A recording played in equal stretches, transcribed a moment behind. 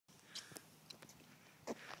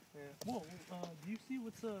Whoa, do you see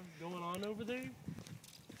what's going on over there?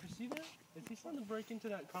 You see that? Is he trying to break into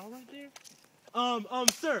that car right there?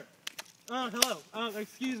 Sir. Hello.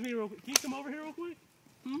 Excuse me real quick. Can you come over here real quick?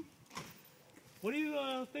 What do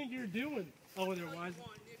you think you're doing? Oh, they're wise.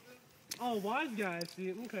 Oh, wise guy. I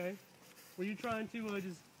see. Okay. Were you trying to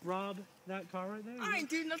just rob that car right there? I ain't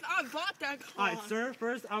doing nothing. I bought that car. All right, sir.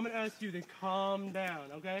 First, I'm gonna ask you to calm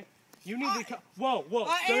down. Okay? You need to. Whoa,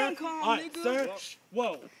 I sir. am calm, all right, nigga. sir.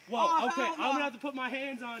 Whoa. Oh, Okay, hell no. I'm gonna have to put my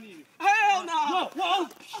hands on you. Hell no. Whoa.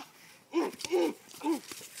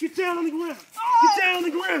 Get down on the ground. Get down on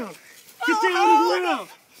the ground. Get down on the ground.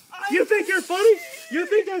 You think you're funny? You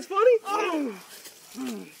think that's funny?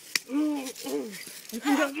 You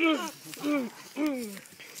think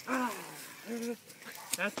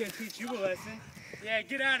that's gonna teach you a lesson. Yeah,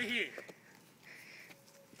 get out of here.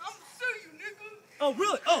 I'm sue you, nigga. Oh,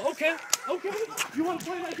 really? Oh, okay. Okay. You want to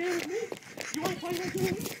play that game with me? You want to play that game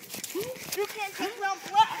with me? You can't take me on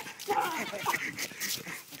black.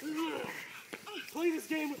 Play this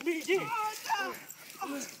game with me again.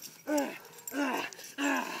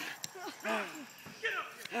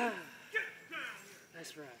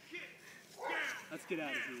 That's right. Let's get out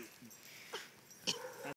of here.